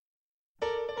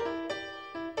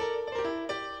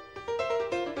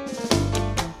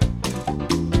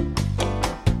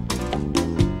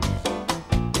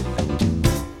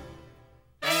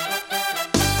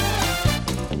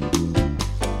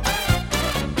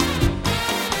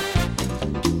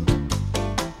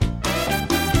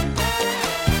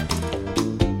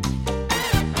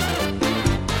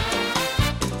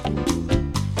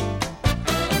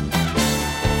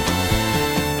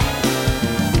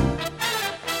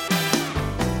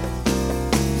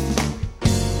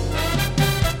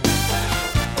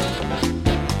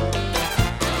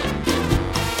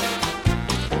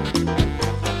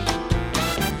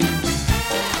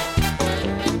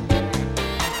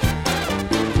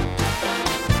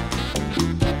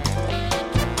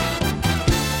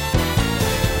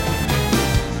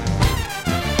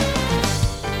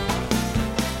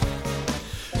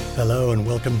Hello and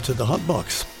welcome to the Hot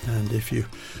Box, and if you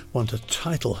want a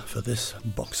title for this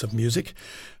box of music,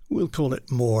 we'll call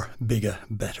it More, Bigger,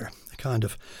 Better, a kind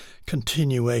of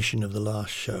continuation of the last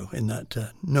show in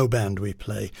that no band we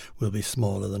play will be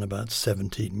smaller than about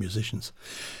 17 musicians.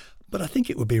 But I think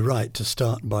it would be right to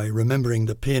start by remembering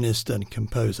the pianist and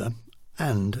composer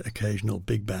and occasional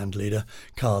big band leader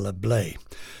Carla Bley,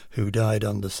 who died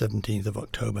on the 17th of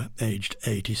October, aged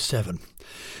 87.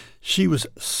 She was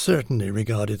certainly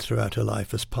regarded throughout her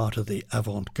life as part of the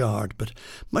avant-garde, but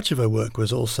much of her work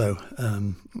was also,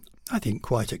 I think,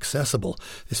 quite accessible,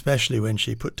 especially when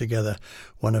she put together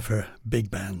one of her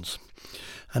big bands.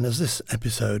 And as this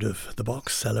episode of The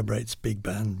Box celebrates big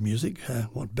band music,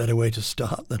 what better way to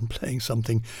start than playing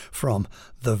something from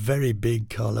the very big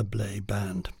Carla Bley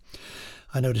band.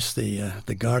 I noticed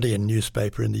the Guardian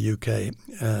newspaper in the UK,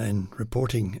 in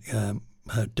reporting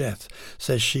her death,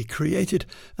 says she created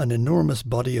an enormous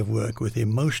body of work with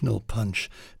emotional punch,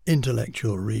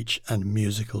 intellectual reach and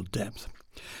musical depth.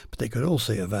 But they could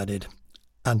also have added,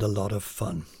 and a lot of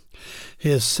fun.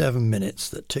 Here's 7 minutes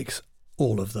that ticks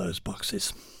all of those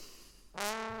boxes.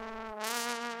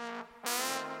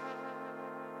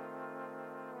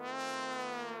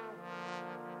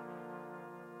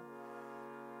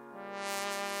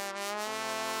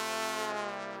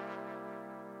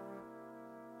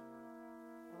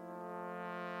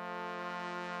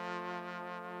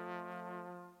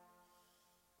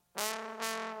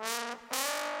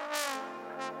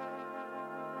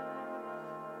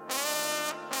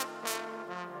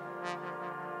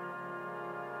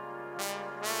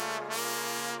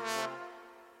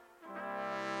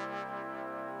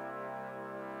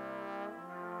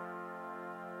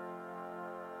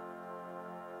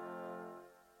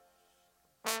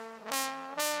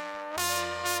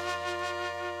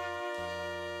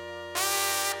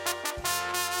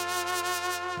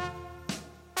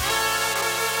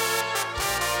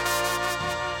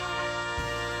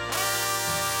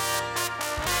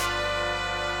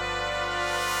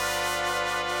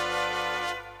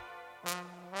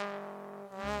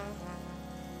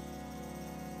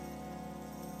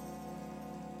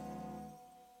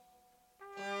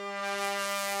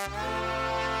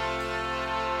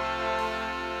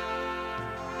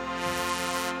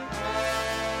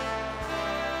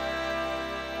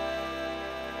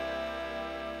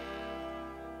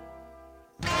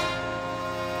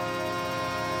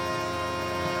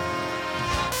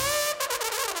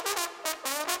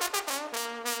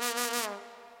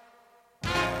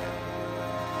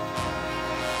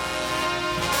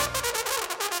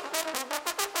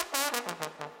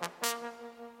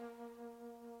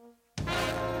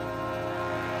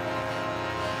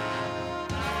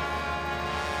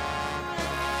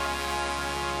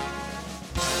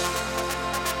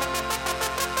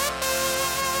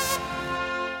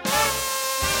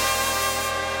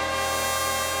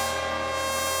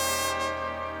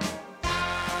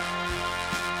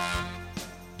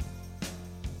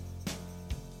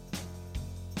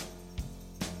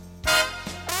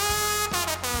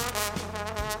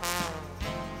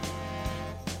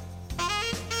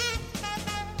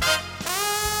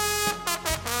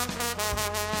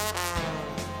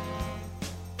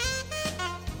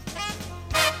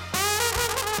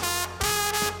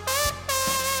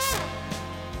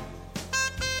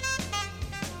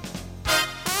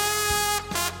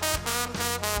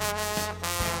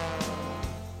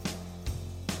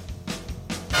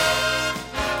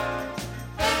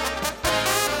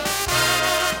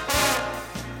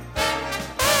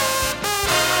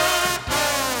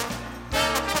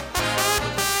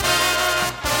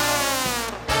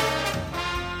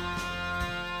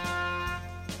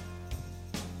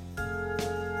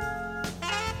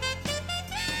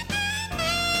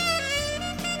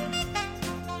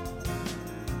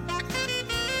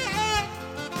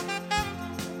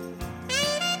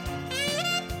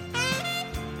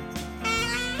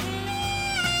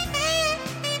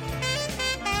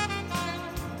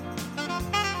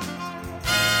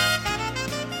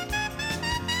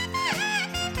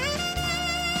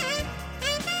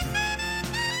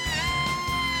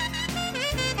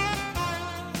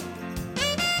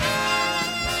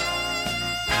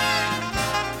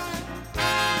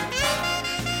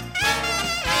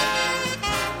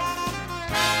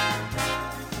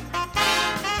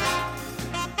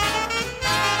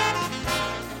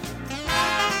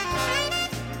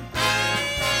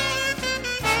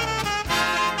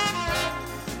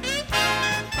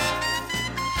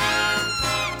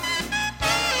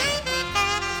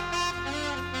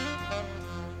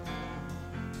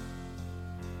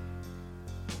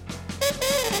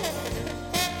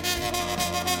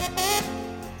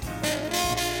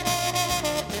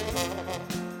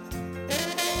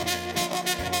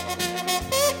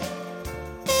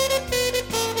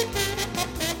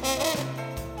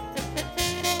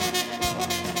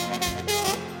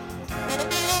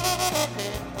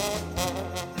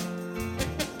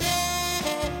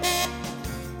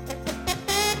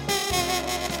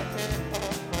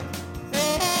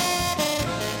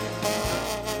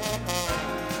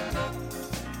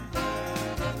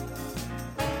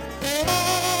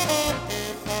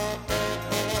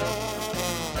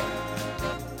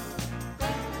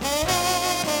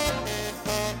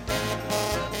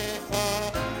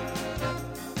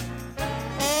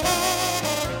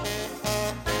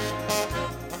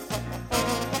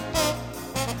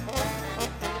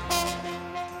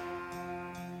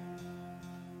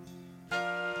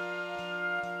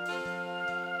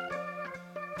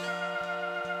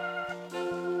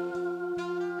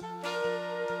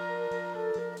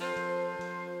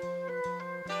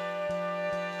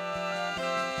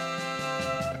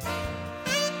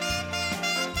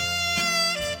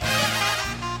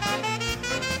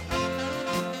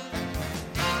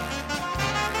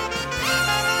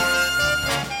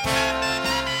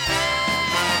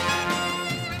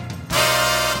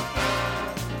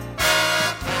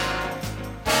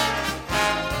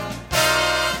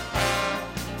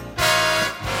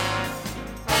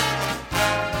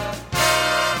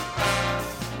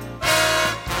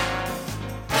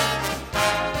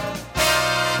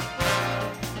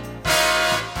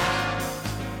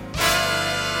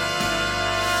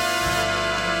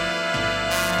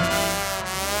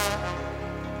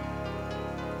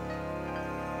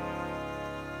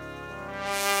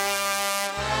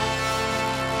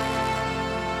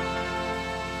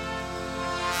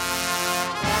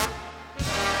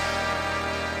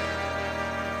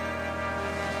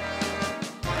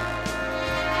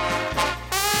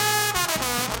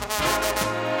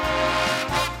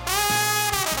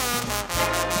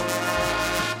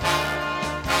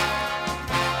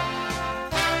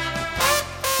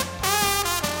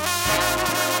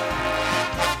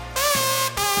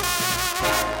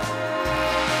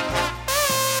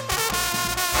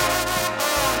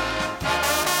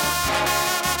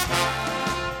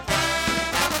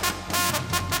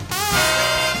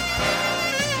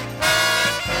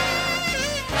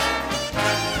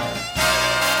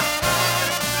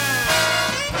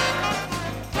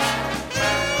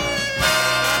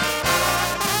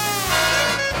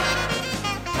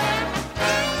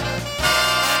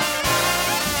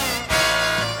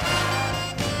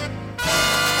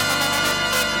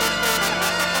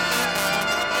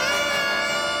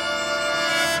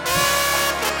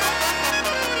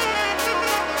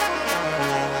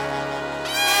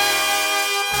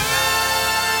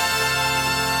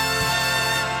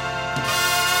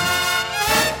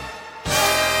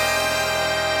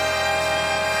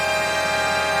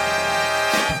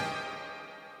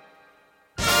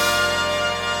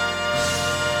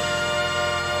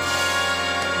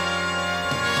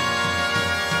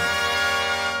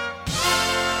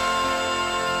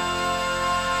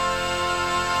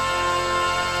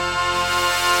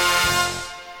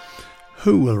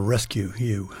 Who Will Rescue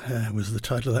You was the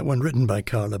title of that one, written by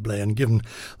Carla Bley and given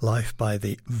life by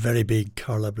the very big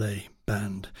Carla Bley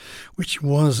Band, which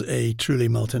was a truly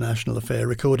multinational affair,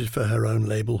 recorded for her own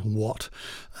label, What,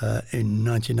 in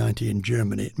 1990 in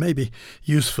Germany. It may be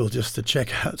useful just to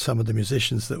check out some of the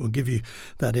musicians that will give you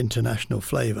that international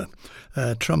flavour.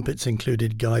 Trumpets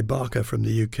included Guy Barker from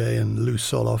the UK and Lou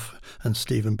Soloff and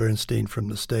Stephen Bernstein from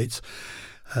the States.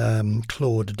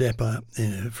 Claude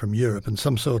Depa from Europe, and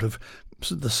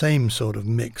the same sort of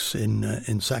mix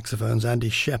in saxophones. Andy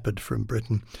Shepherd from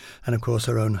Britain, and of course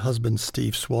her own husband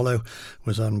Steve Swallow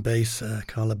was on bass,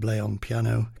 Carla Bley on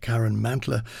piano, Karen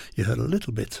Mantler, you heard a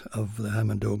little bit of the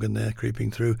Hammond organ there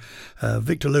creeping through,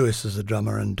 Victor Lewis as the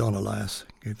drummer, and Don Elias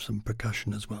gave some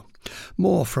percussion as well.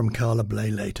 More from Carla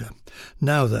Bley later.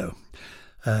 Now though,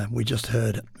 we just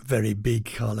heard very big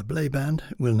Carla Bley Band.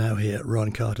 We'll now hear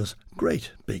Ron Carter's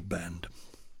great big band.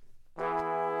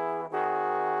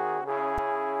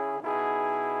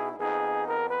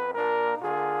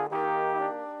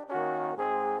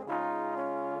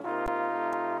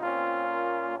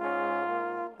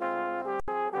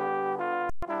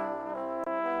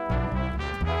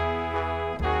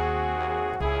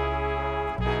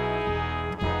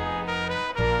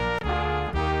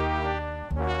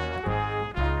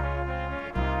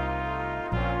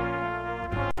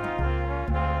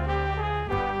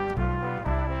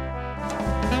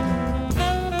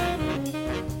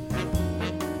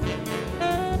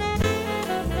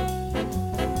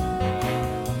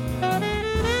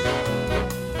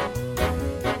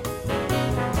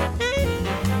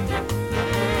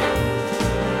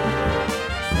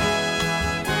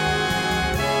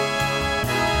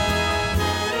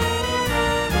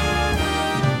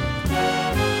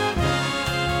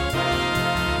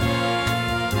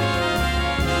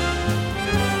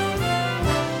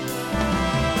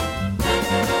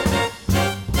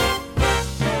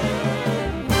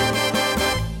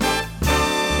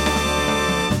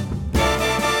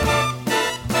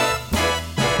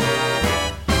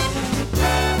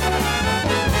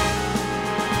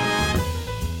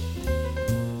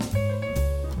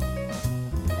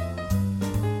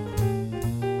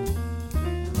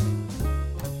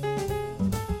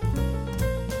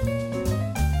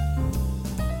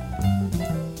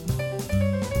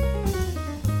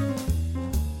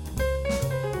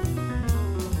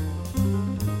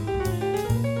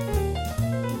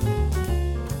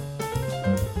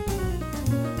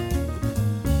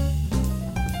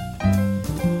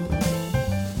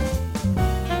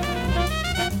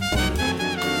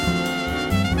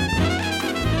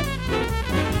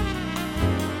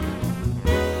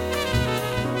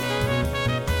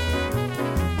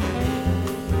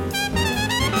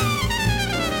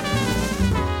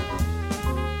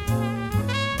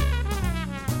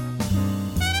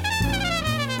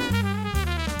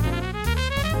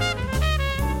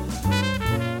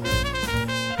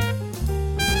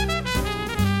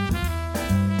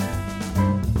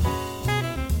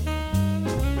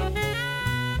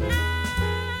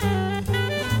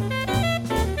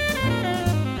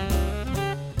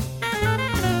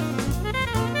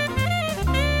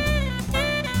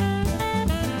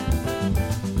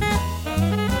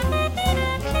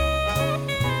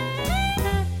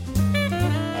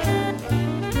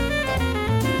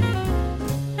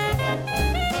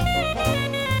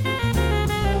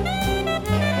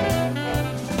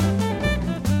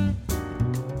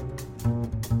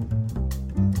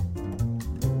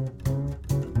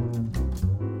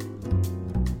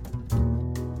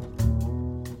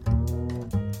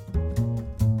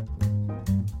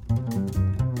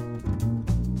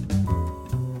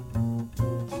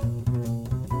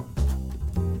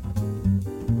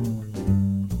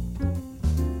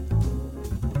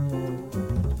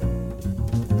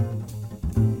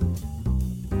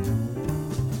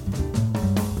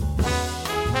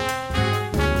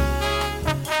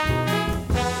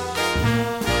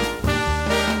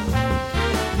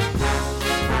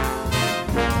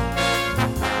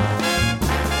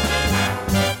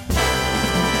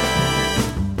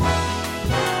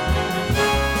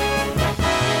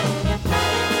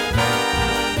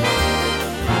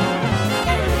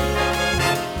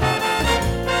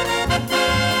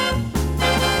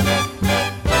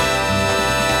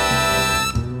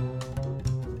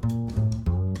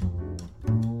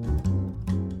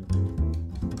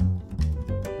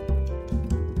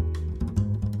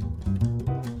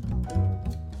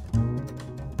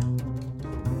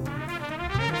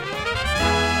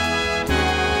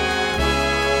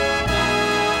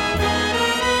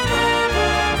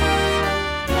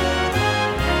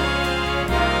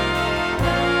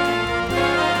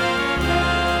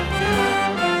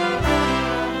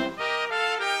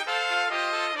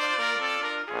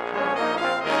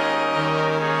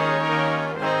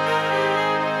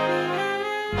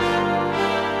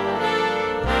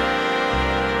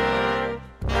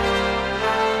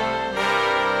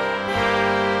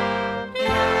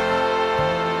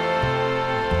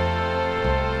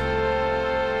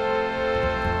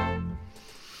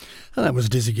 That was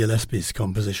Dizzy Gillespie's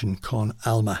composition Con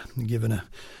Alma, given a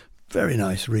very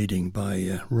nice reading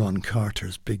by Ron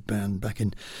Carter's big band back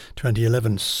in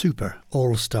 2011. Super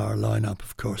all-star lineup,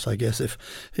 of course. I guess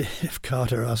if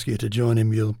Carter asks you to join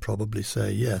him, you'll probably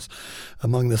say yes.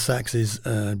 Among the saxes,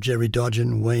 Jerry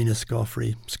Dodgen, Wayne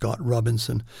Escoffrey, Scott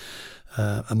Robinson.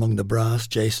 Among the brass,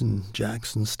 Jason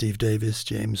Jackson, Steve Davis,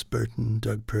 James Burton,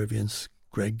 Doug Purviance,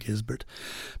 Greg Gisbert.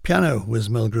 Piano was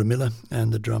Mulgrew Miller,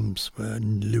 and the drums were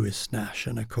Lewis Nash,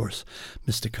 and of course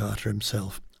Mr. Carter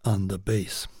himself on the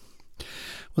bass.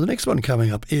 Well, the next one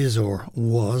coming up is or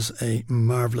was a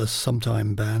marvellous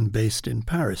sometime band based in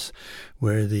Paris,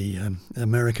 where the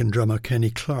American drummer Kenny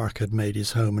Clarke had made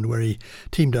his home and where he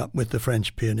teamed up with the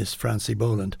French pianist Francie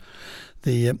Boland.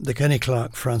 The Kenny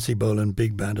Clarke Francie Boland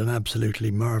big band, an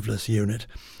absolutely marvellous unit,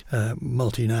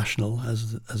 multinational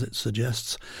as it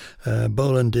suggests.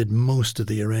 Boland did most of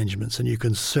the arrangements, and you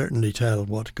can certainly tell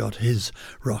what got his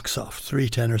rocks off. 3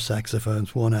 tenor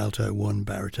saxophones, 1 alto, 1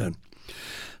 baritone.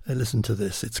 Listen to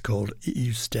this. It's called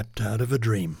You Stepped Out of a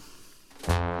Dream.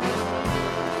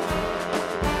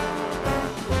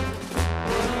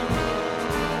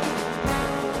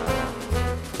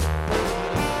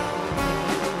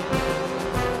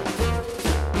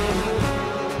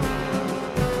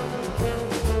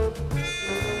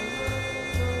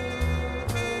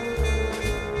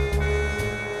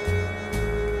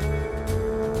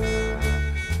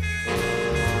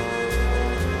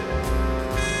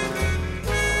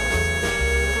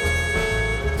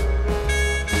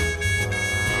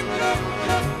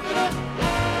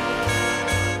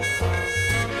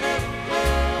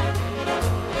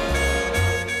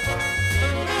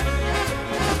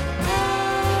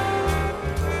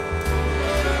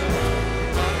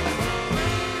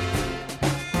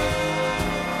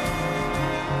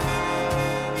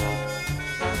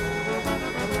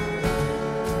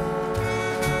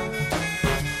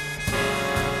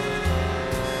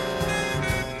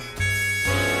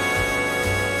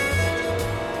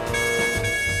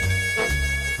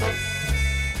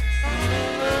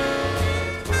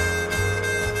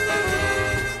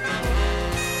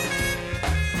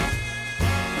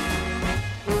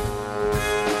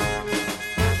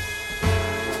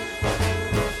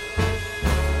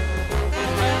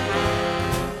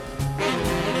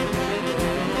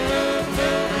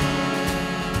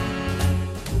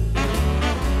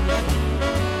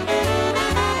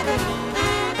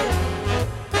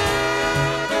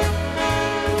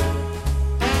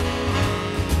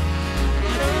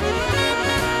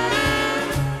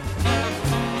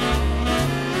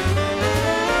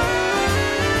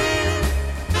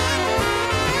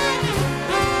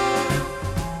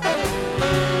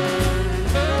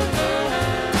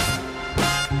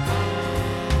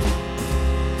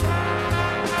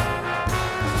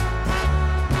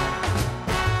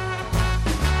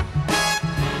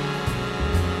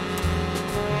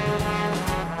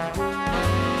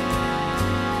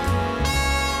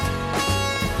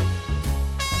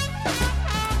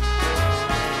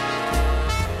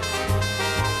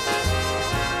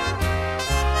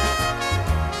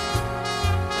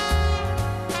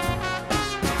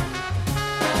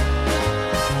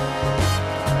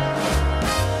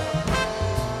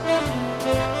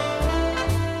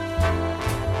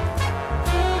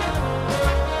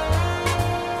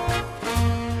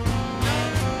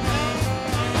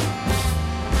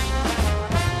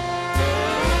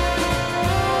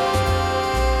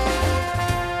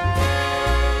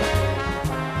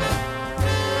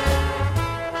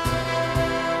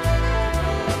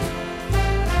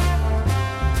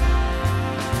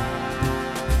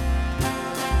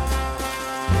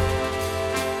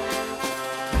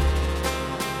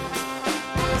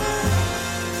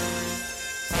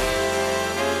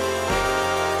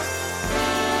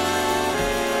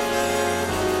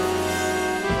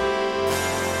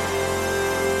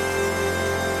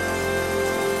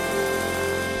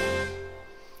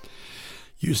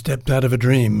 You Stepped Out of a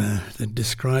Dream,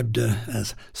 described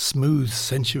as smooth,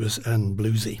 sensuous and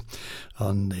bluesy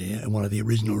on one of the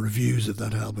original reviews of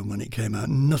that album when it came out.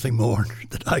 Nothing more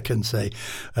that I can say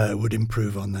would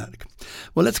improve on that.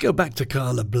 Well, let's go back to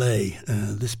Carla Bley.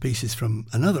 This piece is from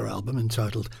another album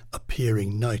entitled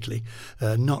Appearing Nightly.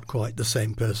 Not quite the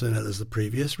same personnel as the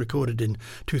previous, recorded in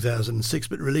 2006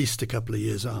 but released a couple of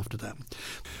years after that.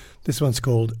 This one's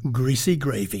called Greasy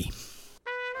Gravy.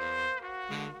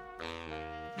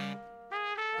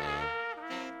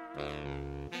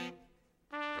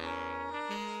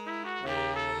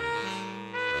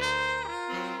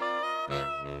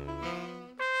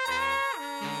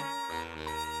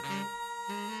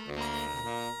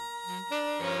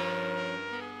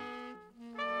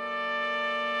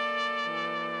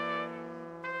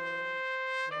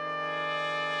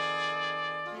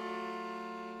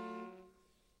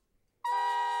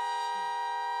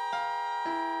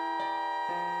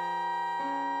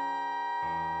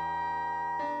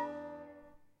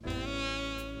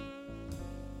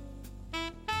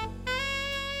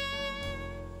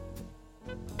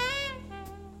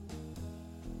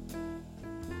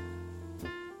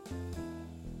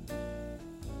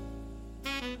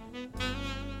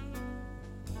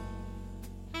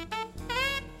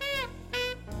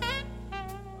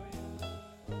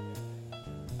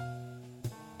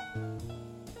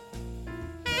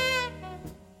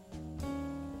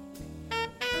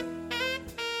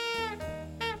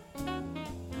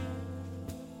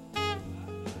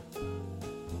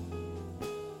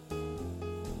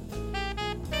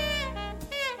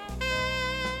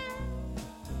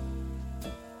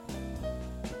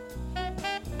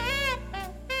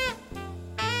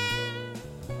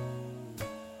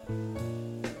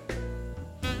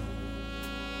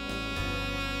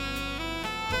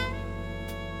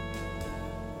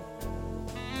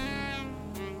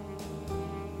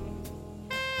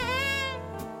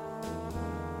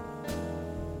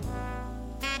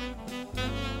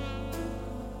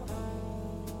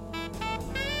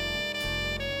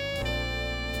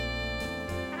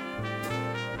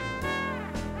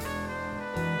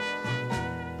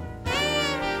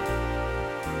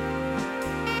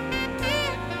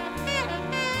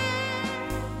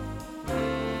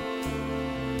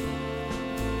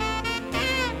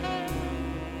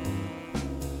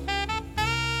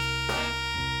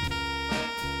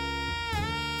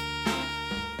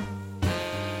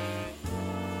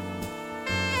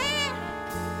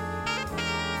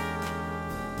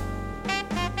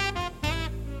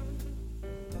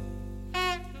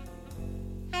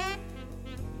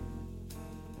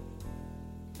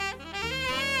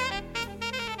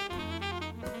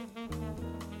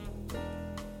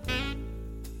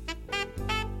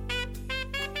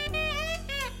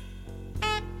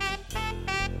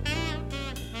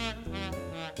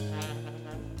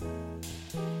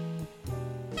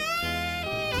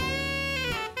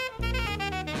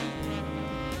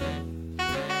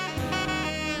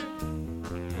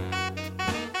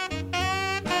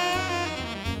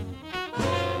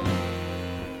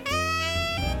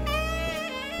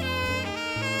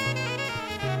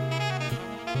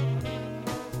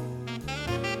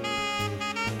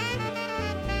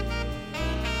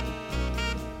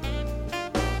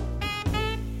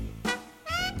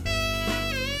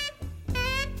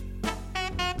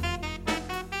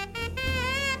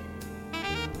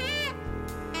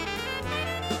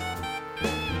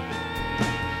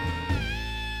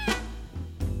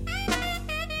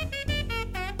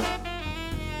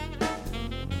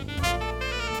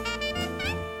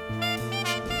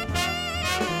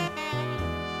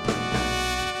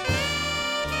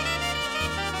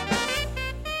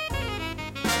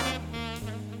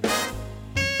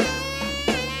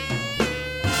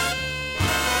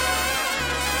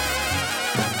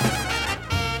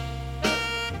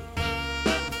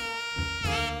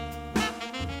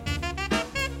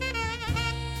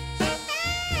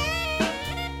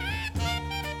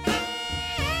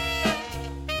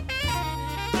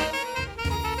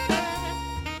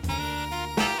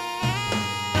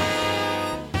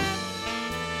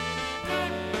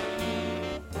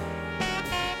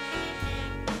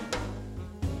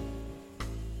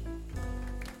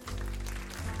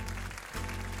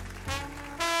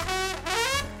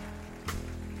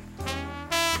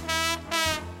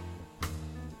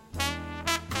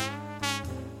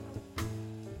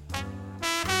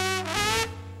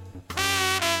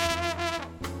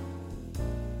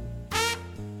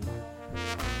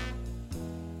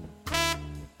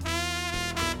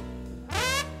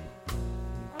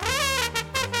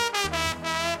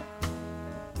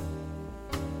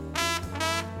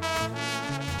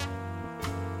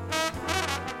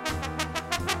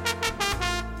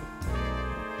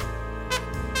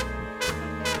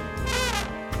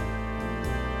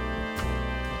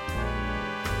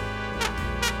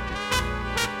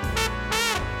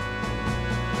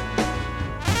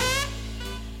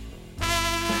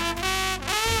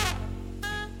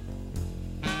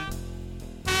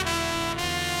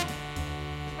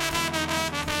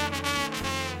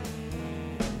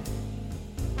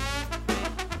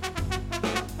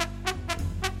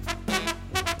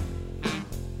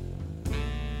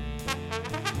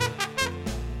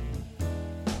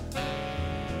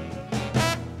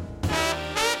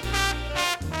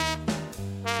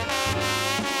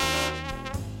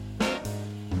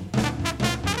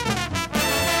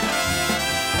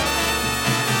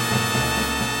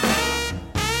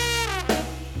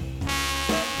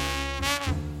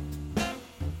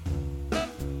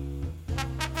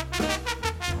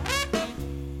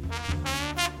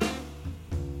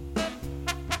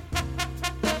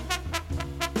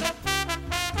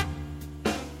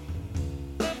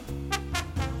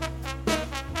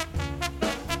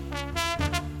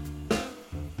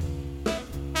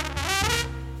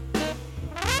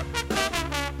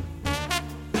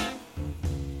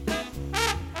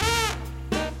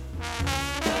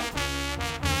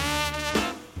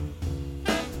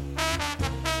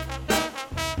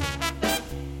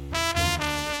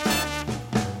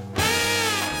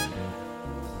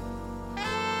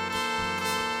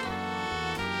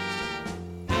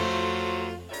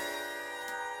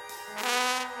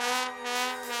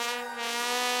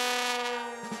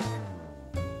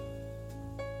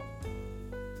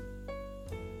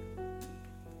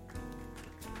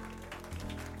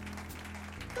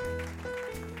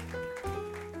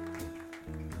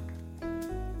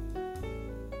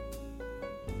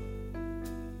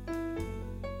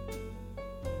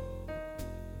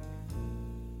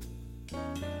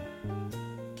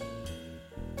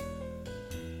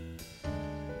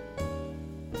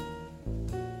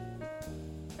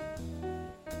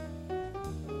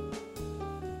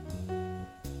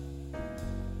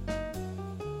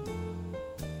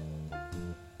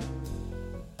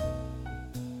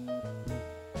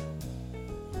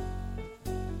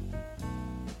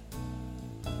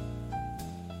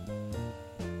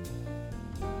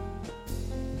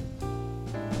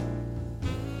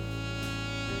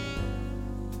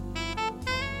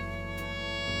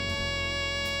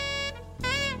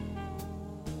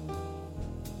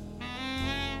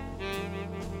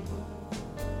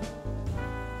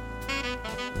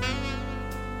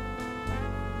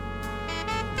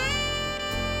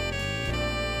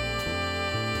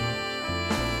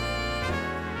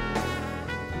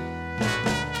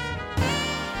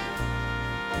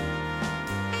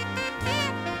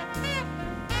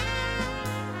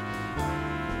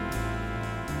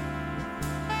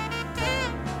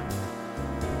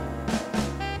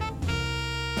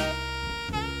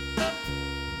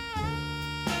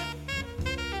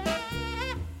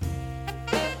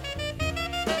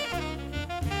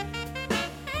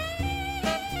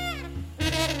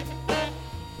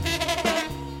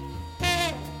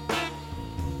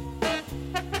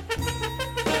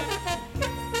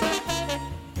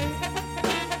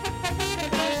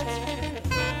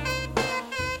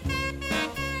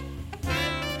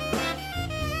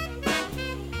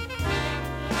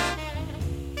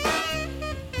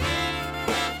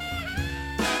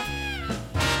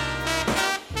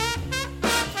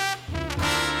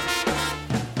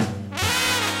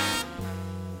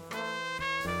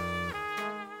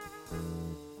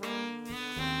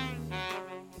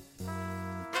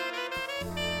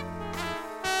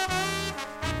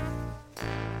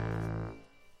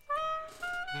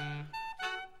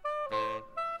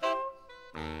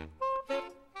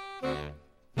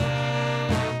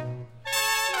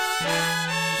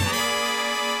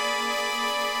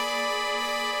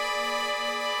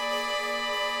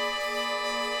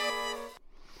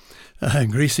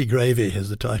 Greasy Gravy is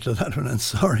the title of that one, and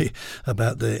sorry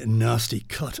about the nasty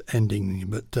cut ending,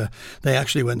 but they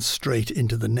actually went straight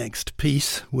into the next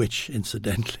piece, which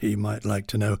incidentally you might like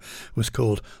to know was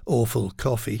called Awful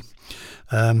Coffee.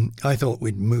 I thought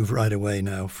we'd move right away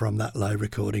now from that live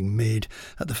recording made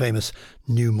at the famous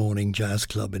New Morning Jazz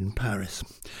Club in Paris.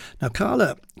 Now,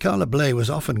 Carla Bley was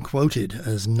often quoted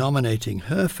as nominating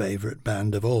her favourite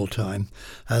band of all time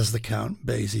as the Count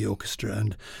Basie Orchestra,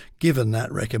 and given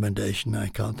that recommendation, I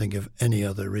can't think of any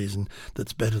other reason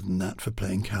that's better than that for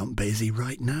playing Count Basie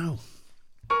right now.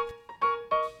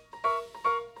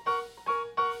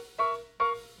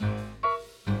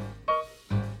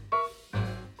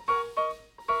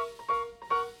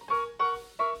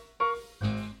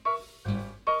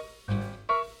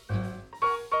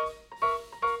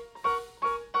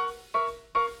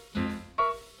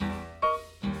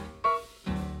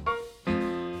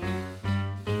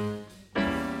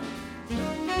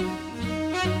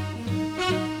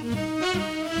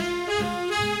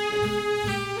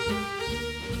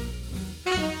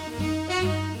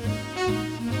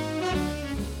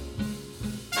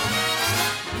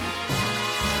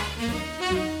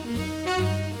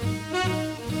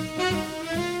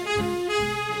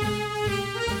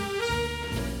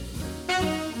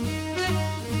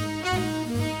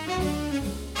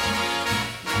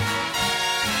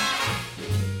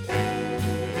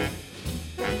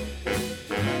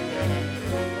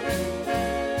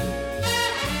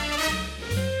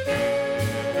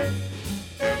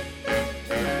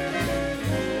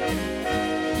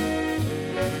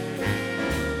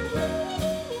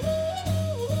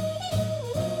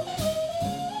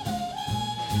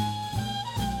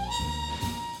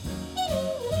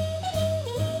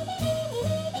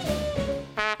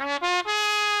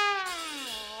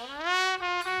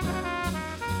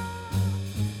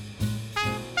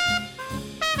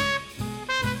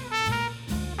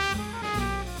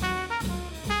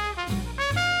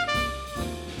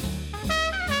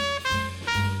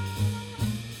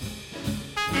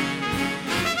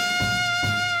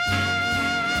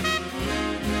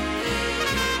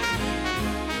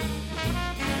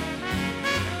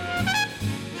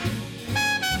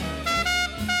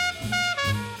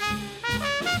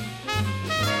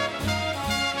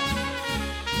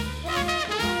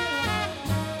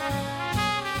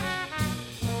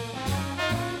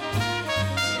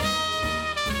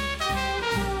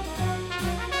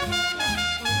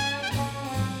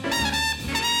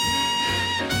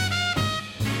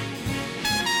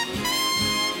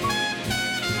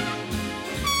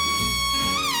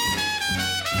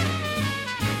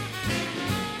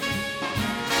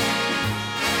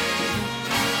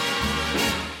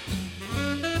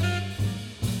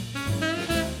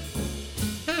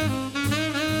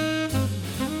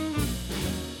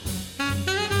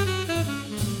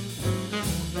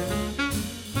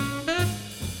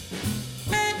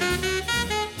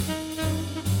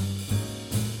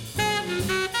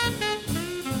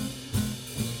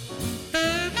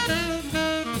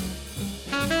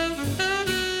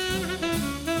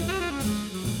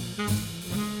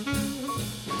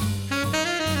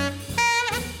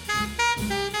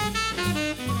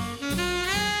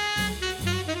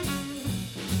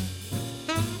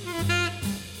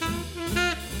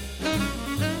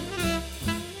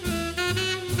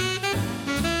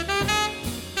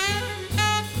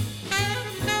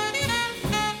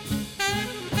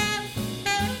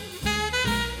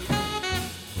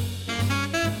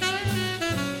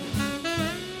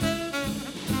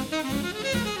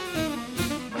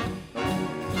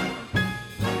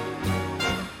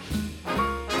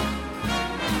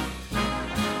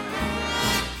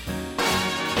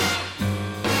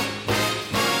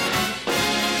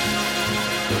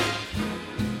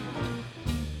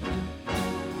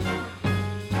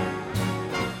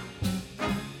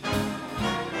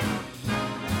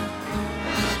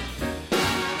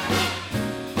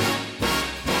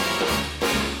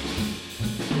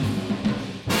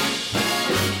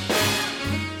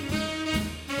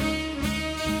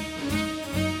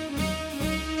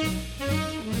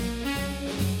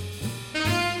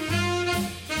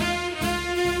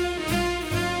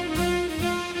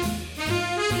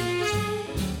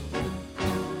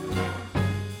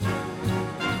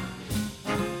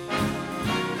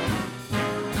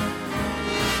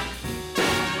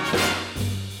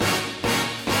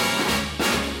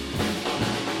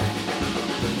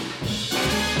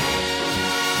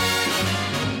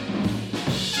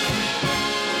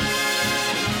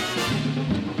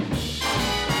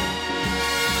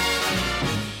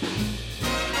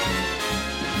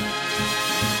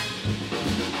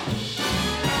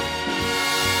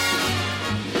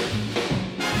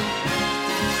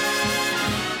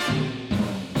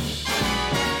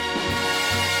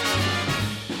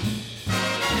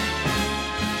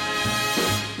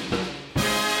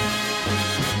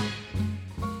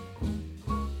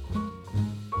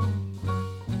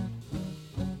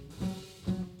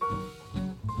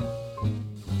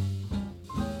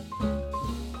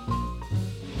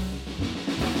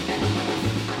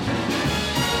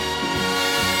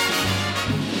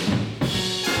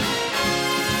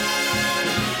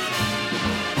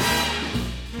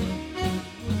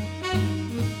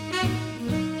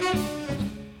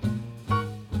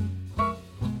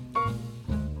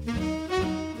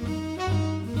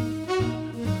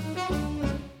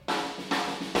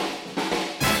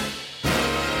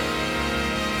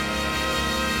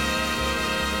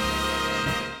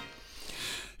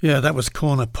 Yeah, that was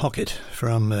Corner Pocket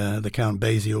from the Count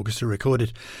Basie Orchestra,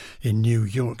 recorded in New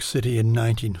York City in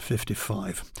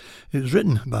 1955. It was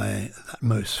written by that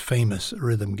most famous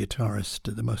rhythm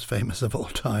guitarist, the most famous of all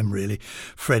time, really,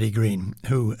 Freddie Green,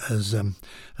 who, as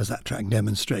that track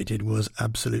demonstrated, was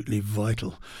absolutely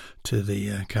vital to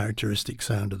the characteristic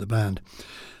sound of the band.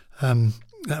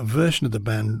 That version of the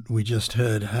band we just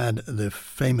heard had the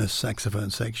famous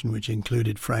saxophone section, which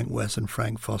included Frank West and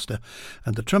Frank Foster,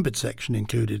 and the trumpet section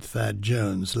included Thad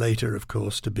Jones, later, of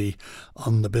course, to be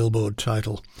on the Billboard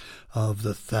title of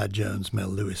the Thad Jones Mel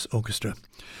Lewis Orchestra.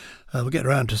 We'll get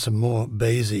around to some more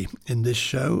Basie in this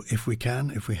show, if we can,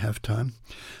 if we have time.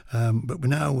 But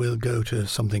now we'll go to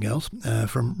something else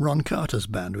from Ron Carter's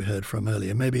band we heard from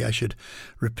earlier. Maybe I should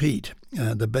repeat.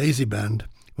 The Basie band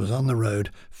was on the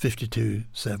road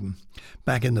 52-7,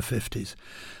 back in the 50s.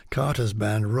 Carter's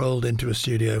band rolled into a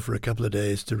studio for a couple of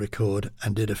days to record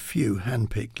and did a few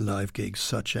hand-picked live gigs,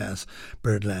 such as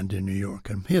Birdland in New York.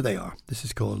 And here they are. This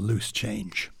is called Loose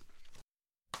Change.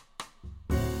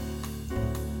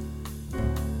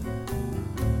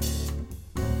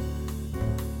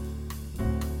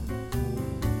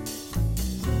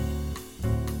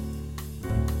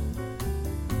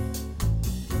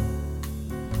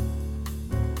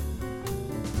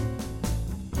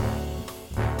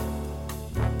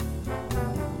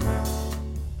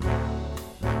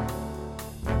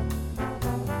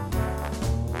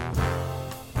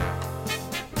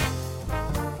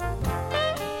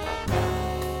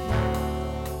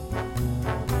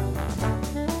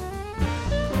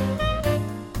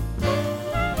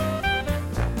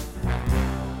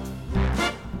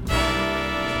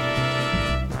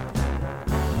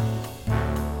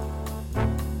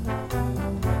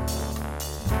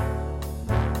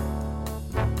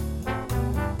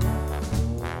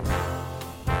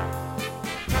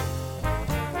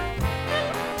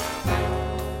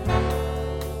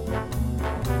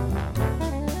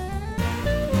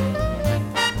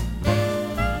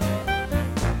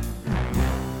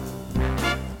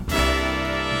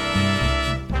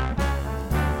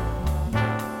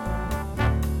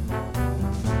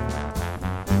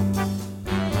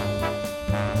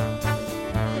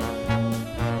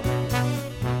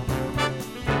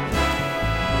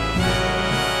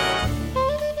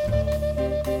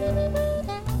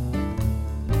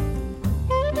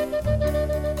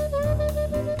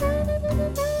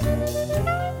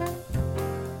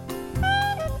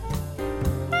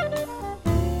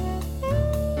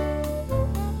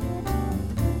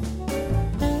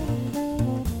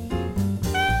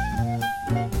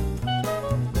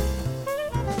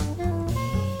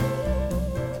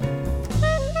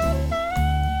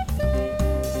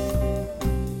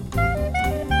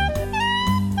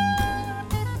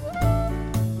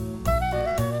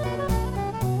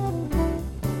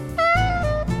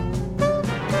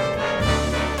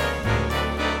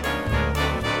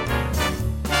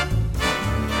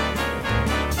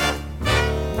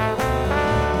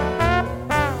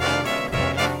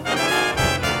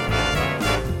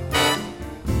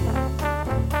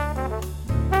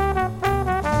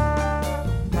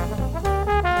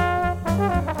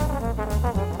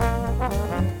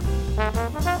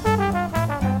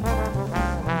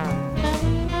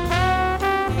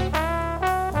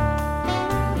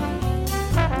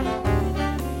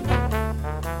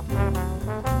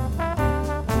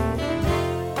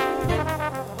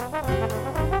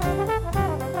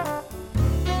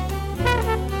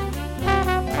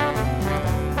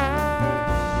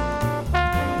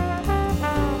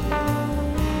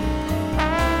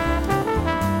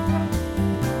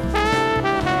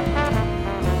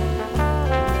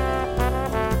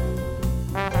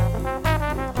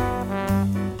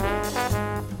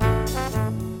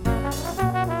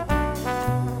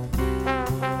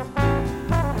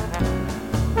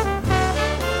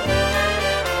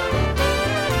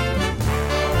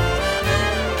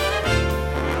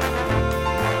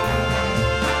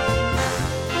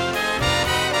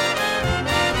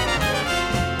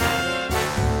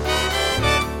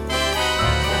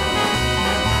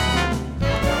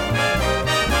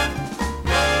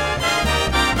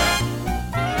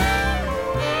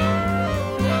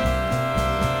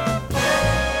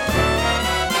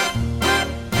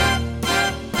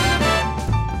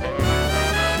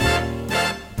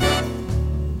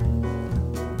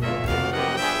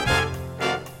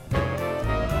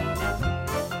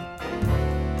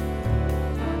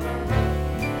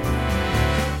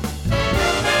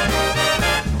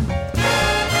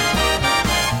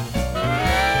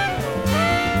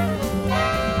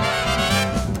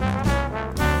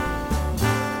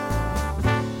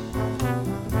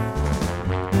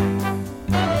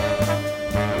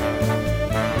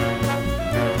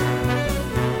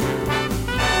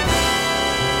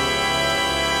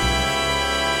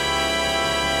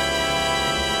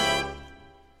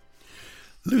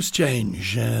 Loose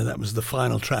Change, that was the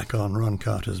final track on Ron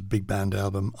Carter's big band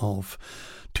album of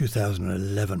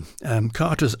 2011.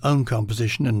 Carter's own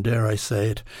composition, and dare I say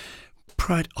it,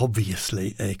 quite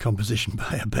obviously a composition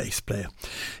by a bass player.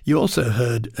 You also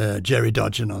heard Jerry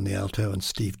Dodgen on the alto and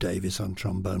Steve Davis on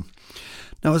trombone.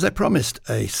 Now, as I promised,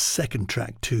 a second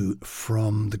track too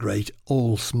from the great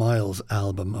All Smiles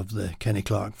album of the Kenny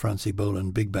Clarke, Francie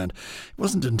Boland Big Band. It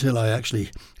wasn't until I actually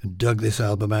dug this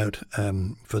album out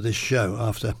for this show,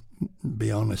 after, be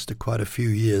honest, quite a few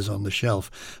years on the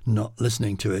shelf not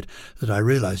listening to it, that I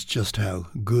realised just how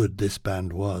good this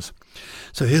band was.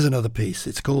 So here's another piece.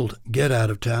 It's called Get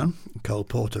Out of Town. Cole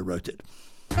Porter wrote it.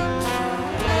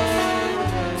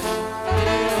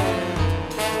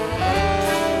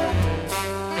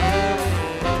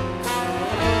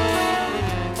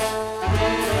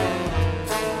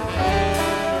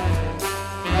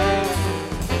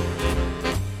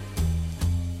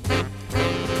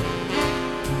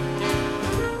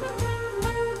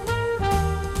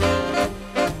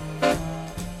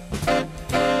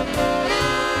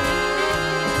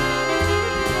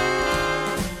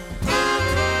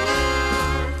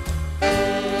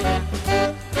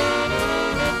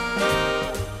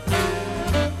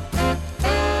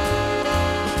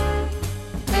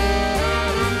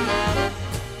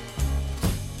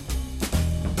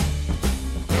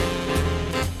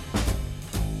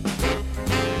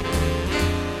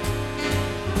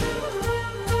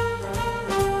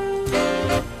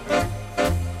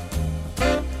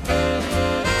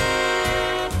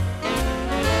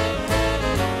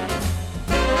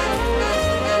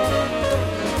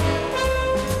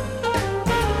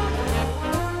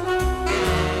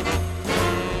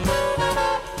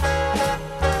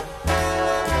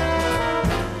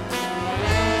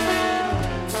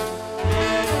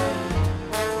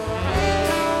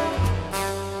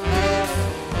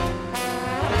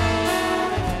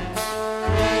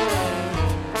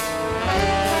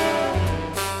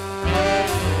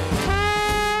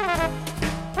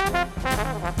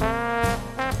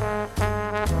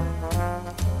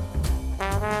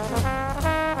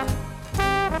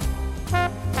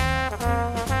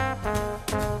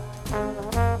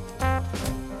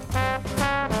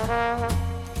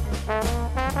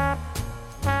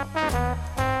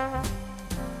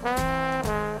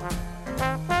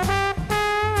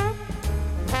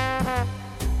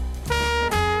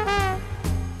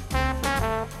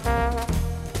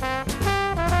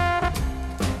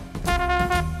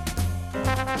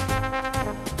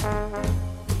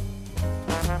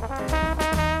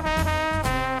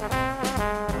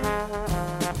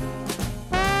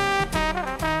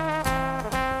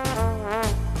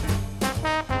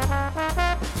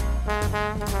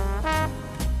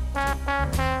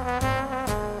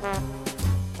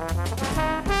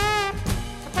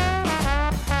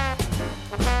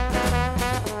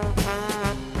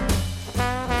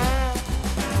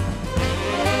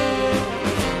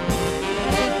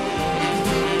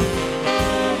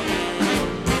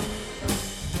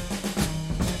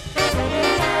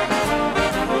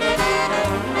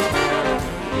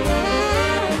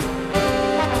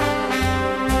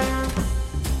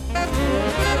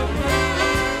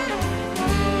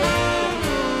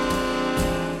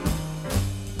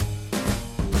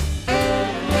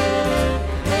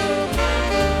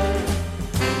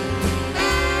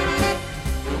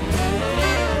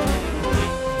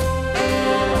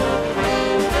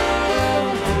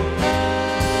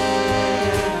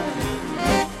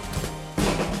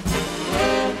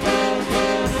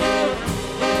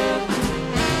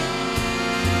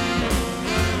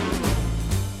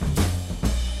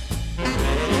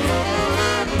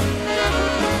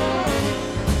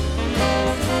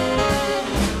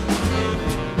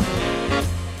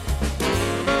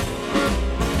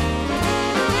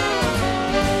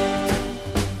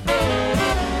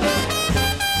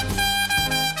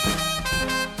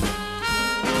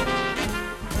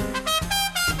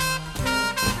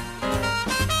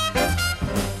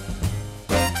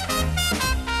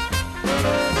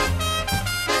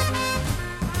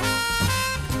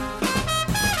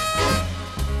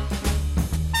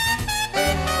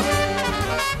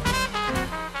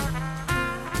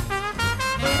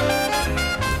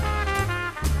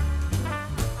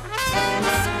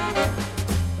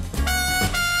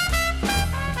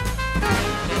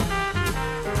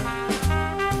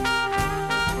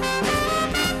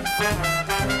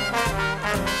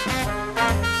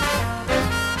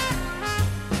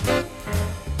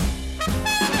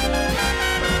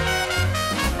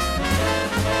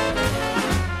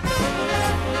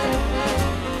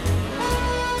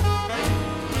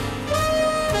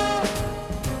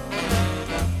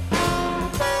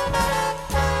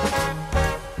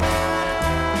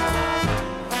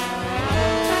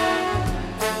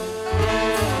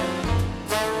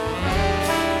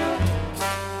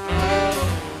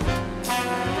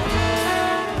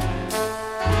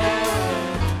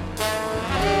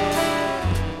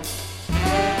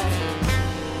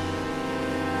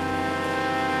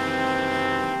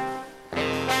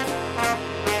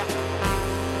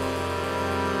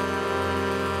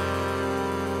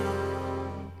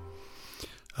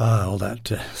 Ah, all that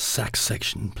sax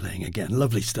section playing again.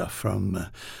 Lovely stuff from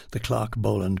the Clark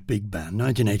Boland Big Band,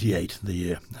 1988, the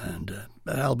year. And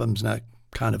that album's now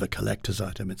kind of a collector's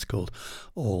item. It's called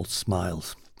All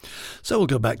Smiles. So we'll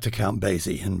go back to Count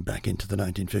Basie and back into the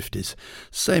 1950s.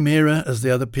 Same era as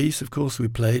the other piece, of course, we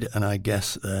played, and I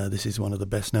guess this is one of the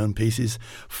best-known pieces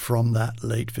from that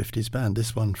late 50s band.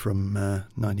 This one from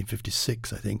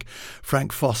 1956, I think.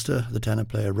 Frank Foster, the tenor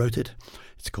player, wrote it.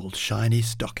 It's called Shiny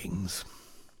Stockings.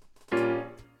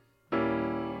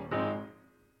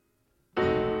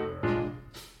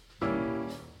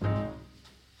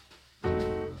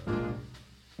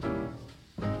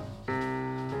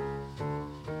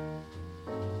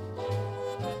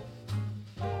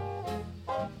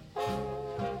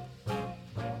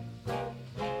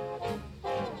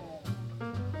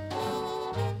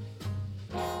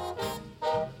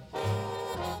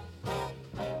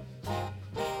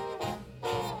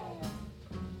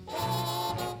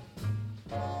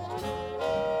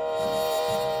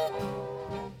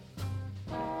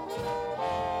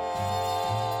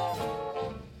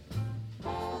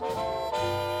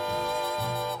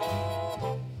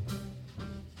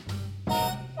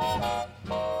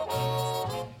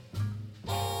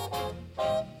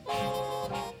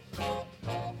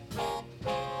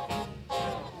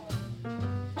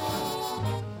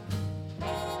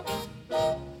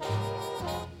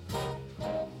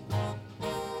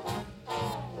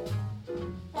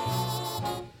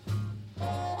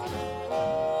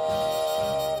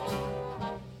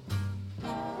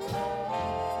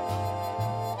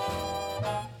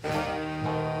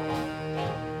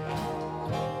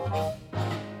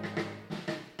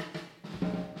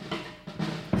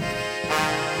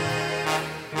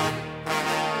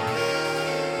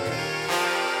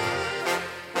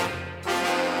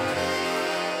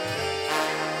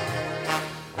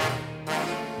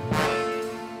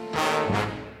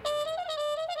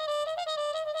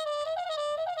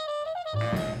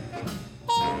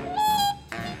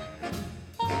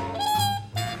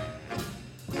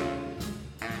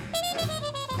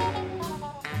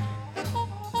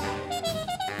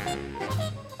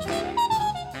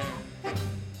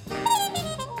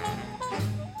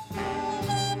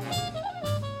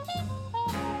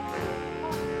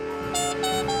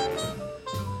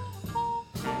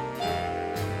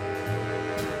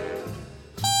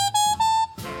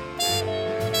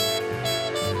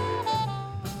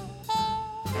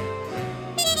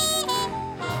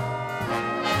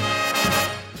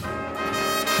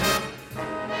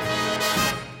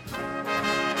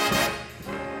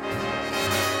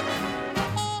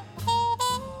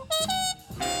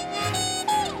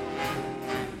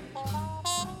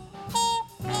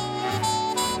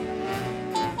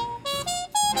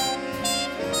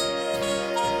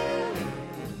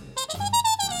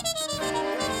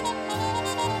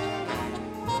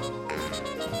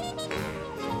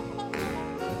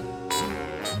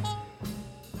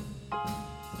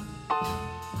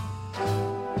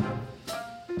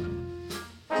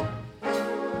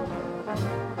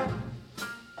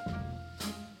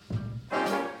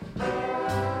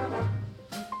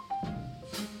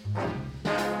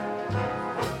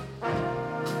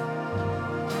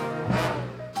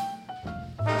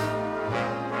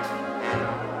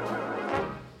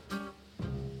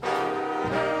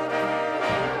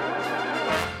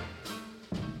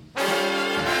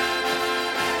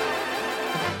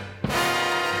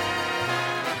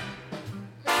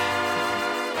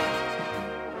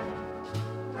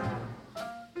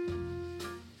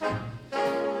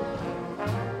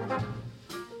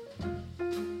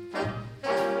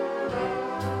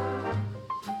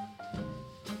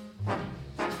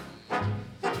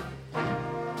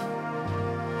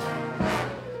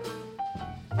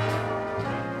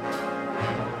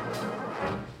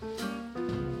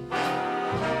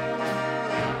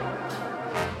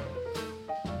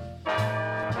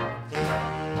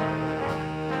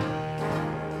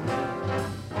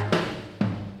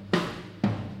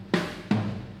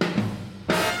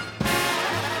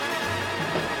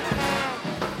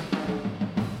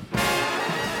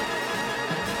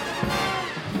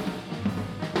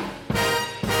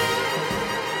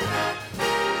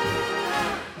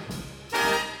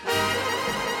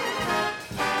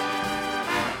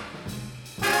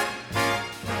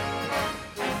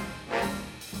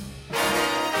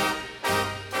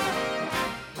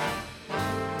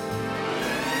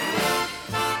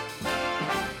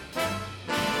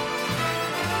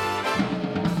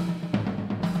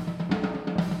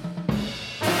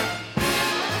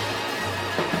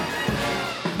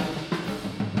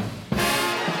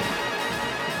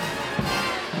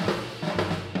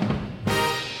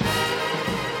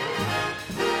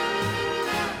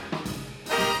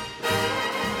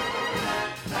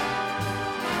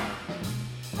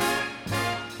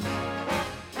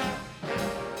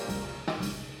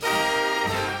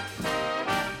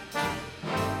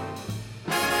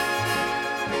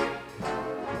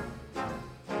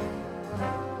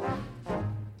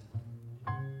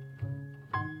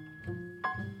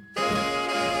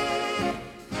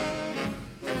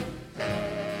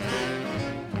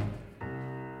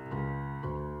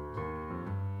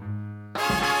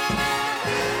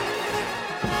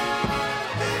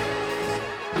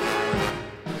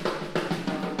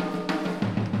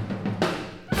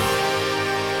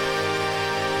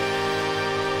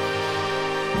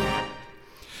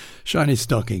 Shiny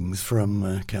Stockings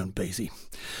from Count Basie.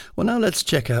 Well, now let's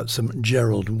check out some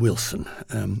Gerald Wilson.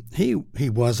 He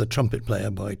was a trumpet player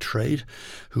by trade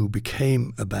who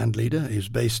became a band leader. He was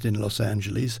based in Los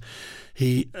Angeles.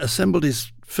 He assembled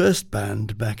his first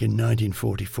band back in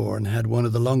 1944 and had one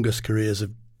of the longest careers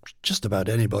of just about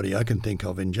anybody I can think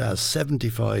of in jazz,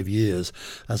 75 years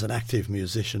as an active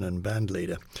musician and band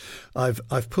leader.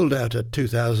 I've pulled out a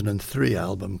 2003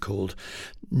 album called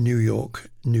New York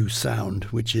New Sound,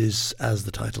 which is, as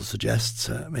the title suggests,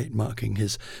 marking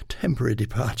his temporary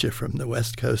departure from the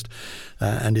West Coast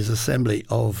and his assembly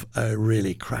of a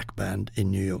really crack band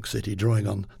in New York City, drawing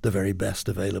on the very best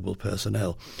available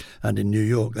personnel. And in New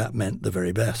York, that meant the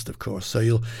very best, of course. So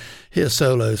you'll hear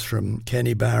solos from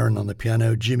Kenny Barron on the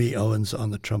piano, Jimmy Owens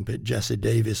on the trumpet, Jesse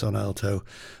Davis on alto,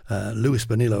 Louis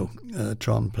Bonillo,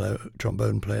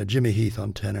 trombone player, Jimmy Heath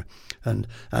on tenor, and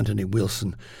Anthony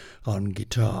Wilson on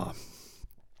guitar.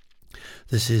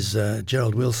 This is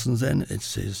Gerald Wilson's then.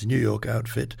 It's his New York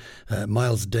outfit.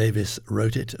 Miles Davis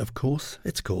wrote it, of course.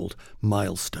 It's called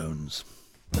Milestones.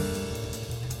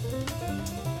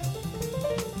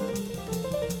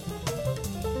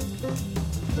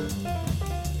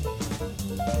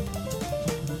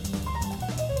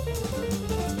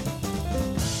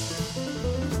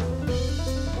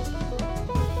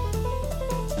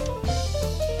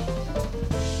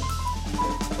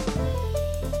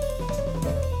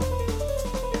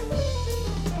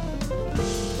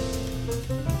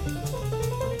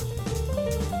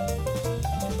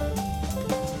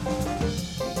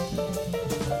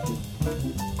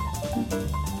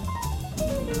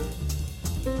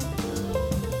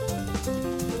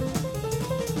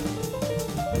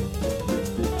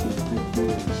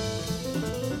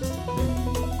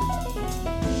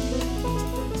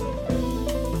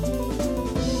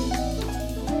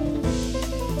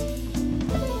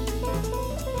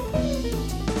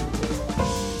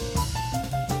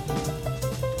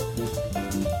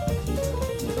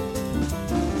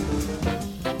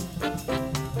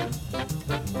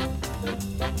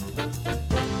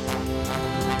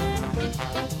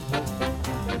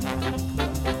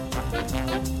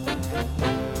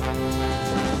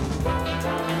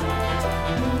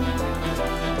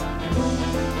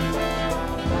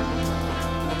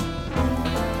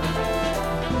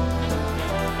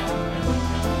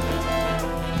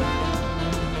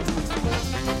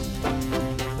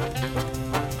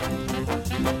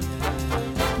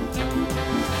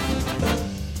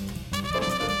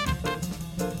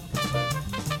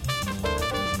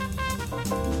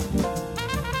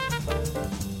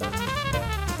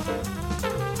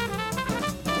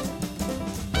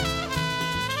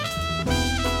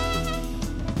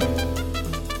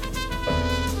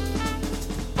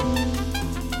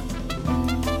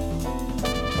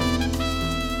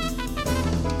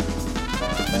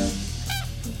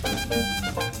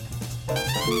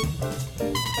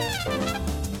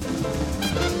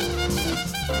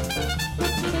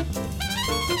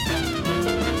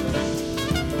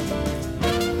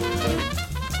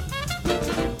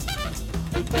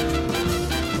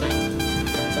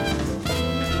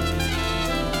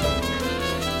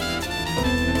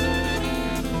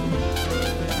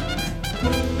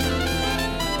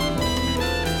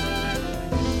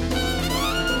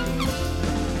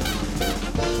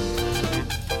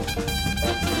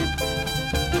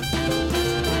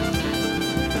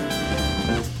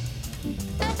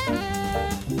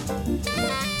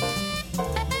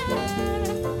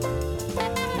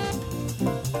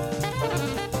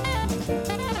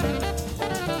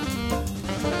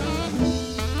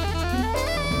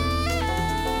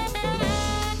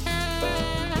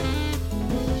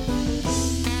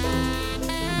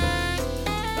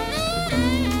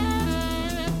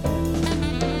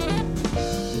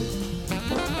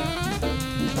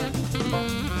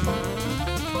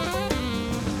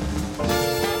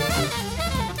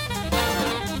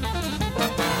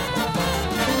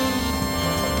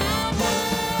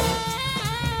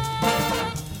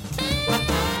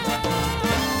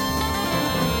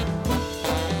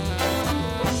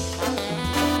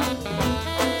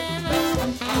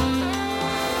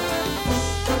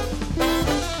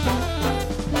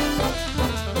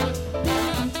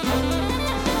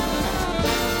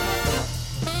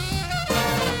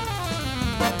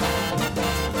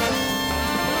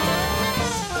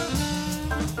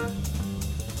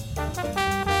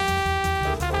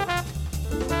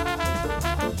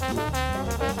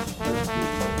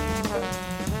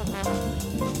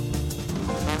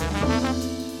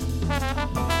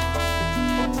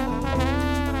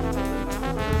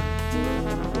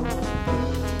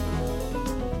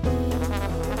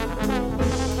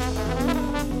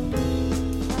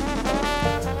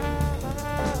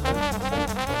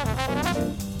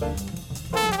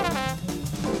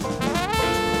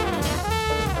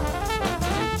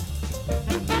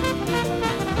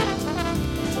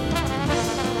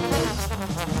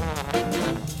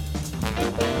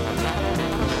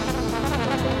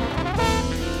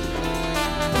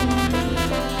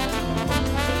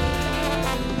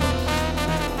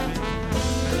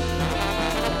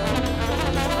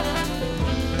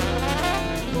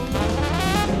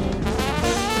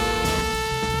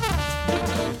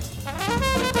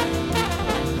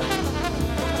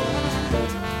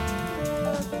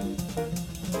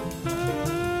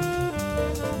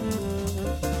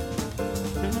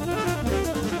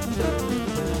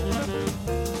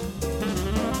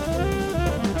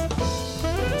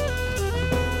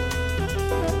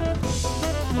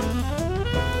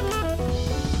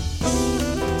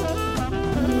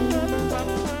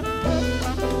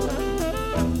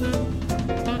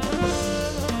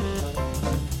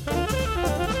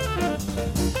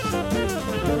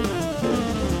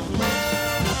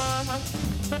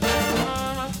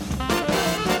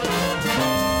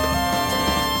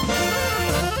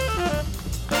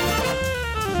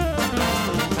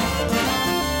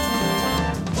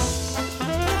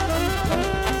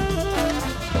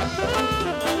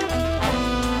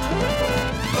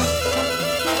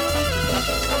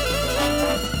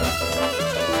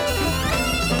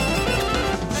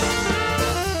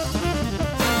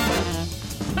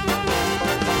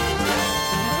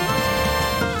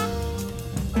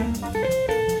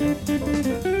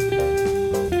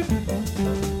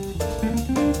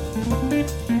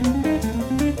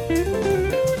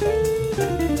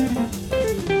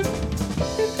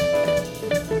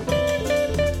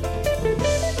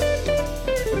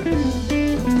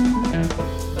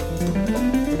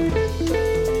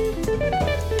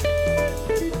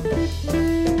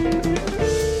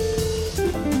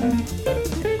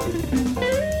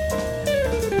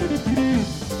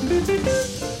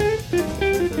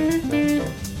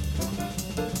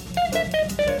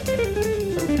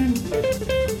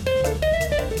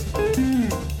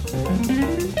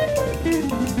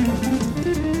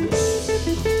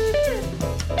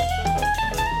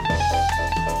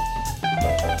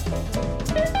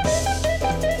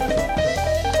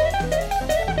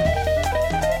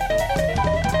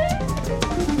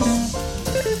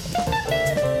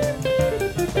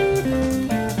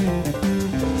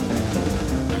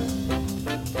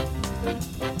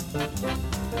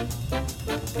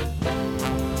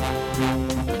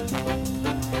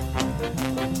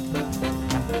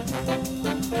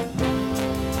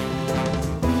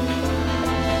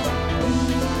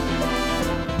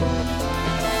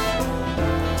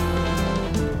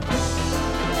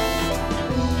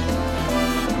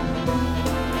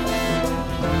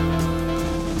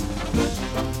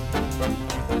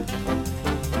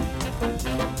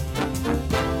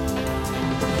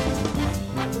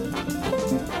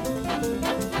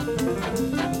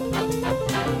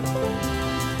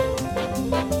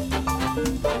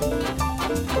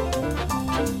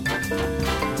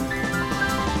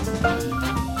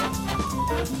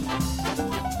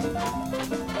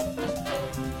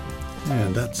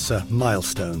 And that's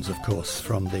Milestones, of course,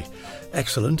 from the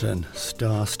excellent and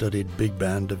star-studded big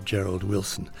band of Gerald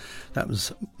Wilson. That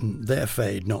was their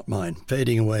fade, not mine.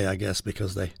 Fading away, I guess,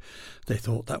 because they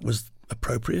thought that was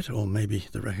appropriate, or maybe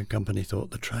the record company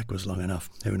thought the track was long enough.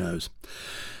 Who knows?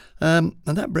 And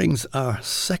that brings our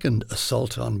second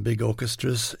assault on big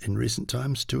orchestras in recent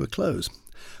times to a close.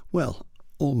 Well,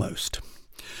 almost.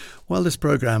 While this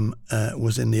programme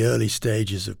was in the early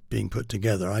stages of being put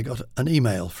together, I got an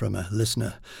email from a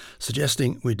listener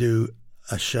suggesting we do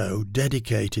a show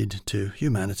dedicated to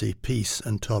humanity, peace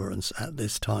and tolerance at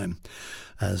this time,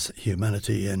 as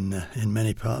humanity in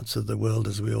many parts of the world,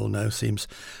 as we all know, seems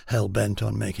hell-bent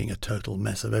on making a total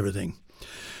mess of everything.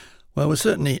 Well, we're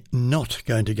certainly not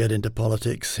going to get into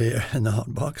politics here in the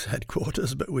Hot Box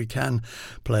headquarters, but we can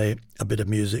play a bit of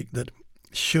music that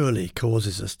surely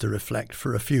causes us to reflect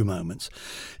for a few moments.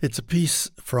 It's a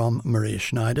piece from Maria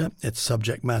Schneider. Its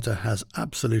subject matter has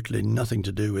absolutely nothing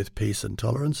to do with peace and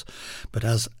tolerance, but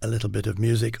as a little bit of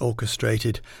music,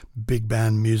 orchestrated big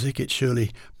band music, it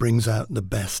surely brings out the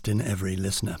best in every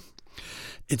listener.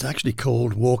 It's actually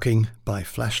called Walking by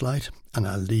Flashlight, and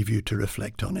I'll leave you to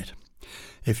reflect on it.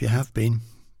 If you have been,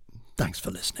 thanks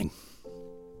for listening.